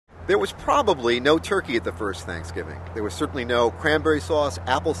There was probably no turkey at the first Thanksgiving. There was certainly no cranberry sauce,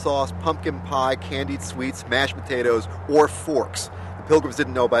 applesauce, pumpkin pie, candied sweets, mashed potatoes, or forks. The Pilgrims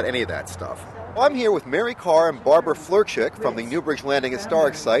didn't know about any of that stuff. Well, I'm here with Mary Carr and Barbara Flurchick from the Newbridge Landing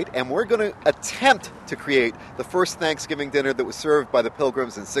Historic Site, and we're going to attempt to create the first Thanksgiving dinner that was served by the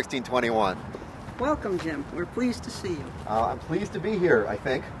Pilgrims in 1621. Welcome, Jim. We're pleased to see you. I'm pleased to be here, I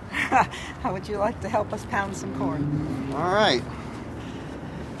think. How would you like to help us pound some corn? All right.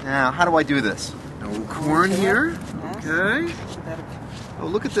 Now, how do I do this? No corn here. Yes. Okay. Oh,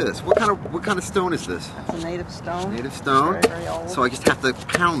 look at this. What kind of stone is this? That's a native stone. Native stone. Very, very old. So I just have to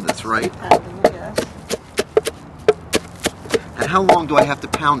pound this, right? Pounding it, yes. And how long do I have to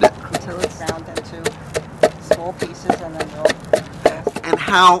pound it? Until it's down into small pieces, and then you'll pass. And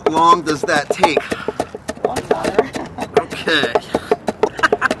how long does that take? One time. Okay.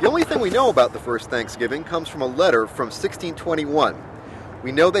 The only thing we know about the first Thanksgiving comes from a letter from 1621.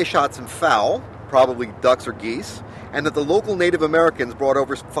 We know they shot some fowl, probably ducks or geese, and that the local Native Americans brought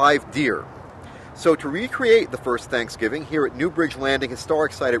over 5 deer. So to recreate the first Thanksgiving here at Newbridge Landing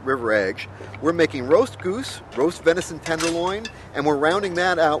Historic Site at River Edge, we're making roast goose, roast venison tenderloin, and we're rounding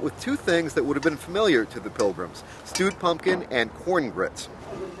that out with 2 things that would have been familiar to the Pilgrims, stewed pumpkin and corn grits.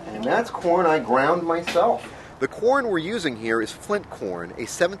 And that's corn I ground myself. The corn we're using here is flint corn, a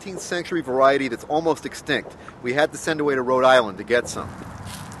 17th century variety that's almost extinct. We had to send away to Rhode Island to get some.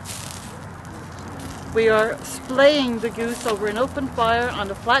 We are splaying the goose over an open fire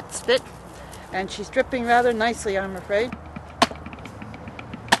on a flat spit, and she's dripping rather nicely, I'm afraid.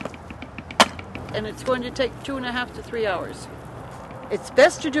 And it's going to take 2.5 to 3 hours. It's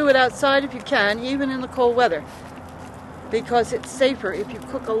best to do it outside if you can, even in the cold weather, because it's safer. If you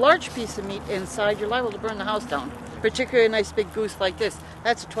cook a large piece of meat inside, you're liable to burn the house down, particularly a nice big goose like this.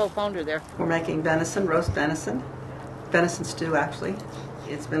 That's a 12-pounder there. We're making venison, roast venison stew, actually.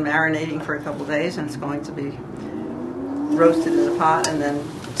 It's been marinating for a couple days, and it's going to be roasted in a pot and then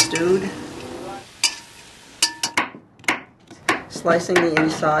stewed. Slicing the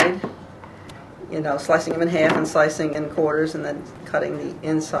inside, slicing them in half and slicing in quarters, and then cutting the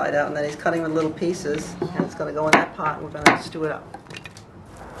inside out. And then he's cutting with little pieces, and it's going to go in that pot, and we're going to stew it up.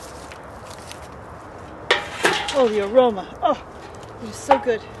 Oh, the aroma. Oh, it's so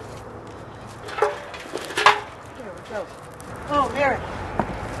good. There we go. Oh, Mary.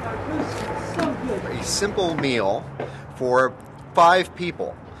 Our goose is so good. A simple meal for 5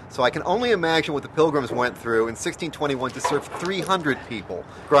 people. So I can only imagine what the Pilgrims went through in 1621 to serve 300 people,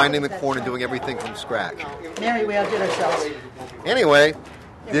 grinding the corn and doing everything from scratch. Mary, we outdid ourselves. Anyway,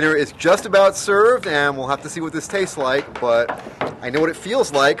 dinner is just about served, and we'll have to see what this tastes like, but I know what it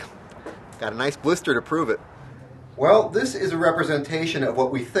feels like. Got a nice blister to prove it. Well, this is a representation of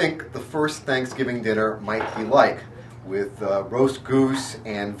what we think the first Thanksgiving dinner might be like, with roast goose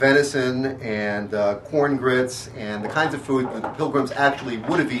and venison and corn grits and the kinds of food that the Pilgrims actually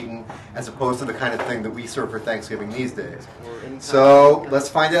would have eaten, as opposed to the kind of thing that we serve for Thanksgiving these days. So let's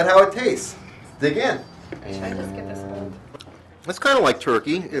find out how it tastes. Dig in. Should I just get this spoon? It's kind of like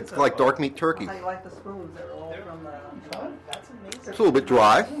turkey. It's like dark meat turkey. How do you like the spoons? They're all from the... That's amazing. It's a little bit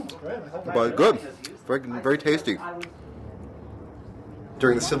dry, but good. Very, very tasty.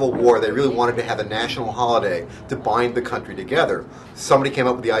 During the Civil War, they really wanted to have a national holiday to bind the country together. Somebody came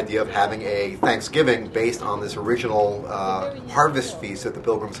up with the idea of having a Thanksgiving based on this original harvest feast that the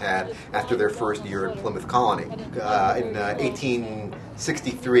Pilgrims had after their first year in Plymouth Colony. In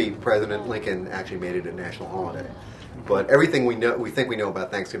 1863, President Lincoln actually made it a national holiday. But everything we think we know about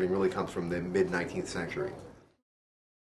Thanksgiving really comes from the mid-19th century.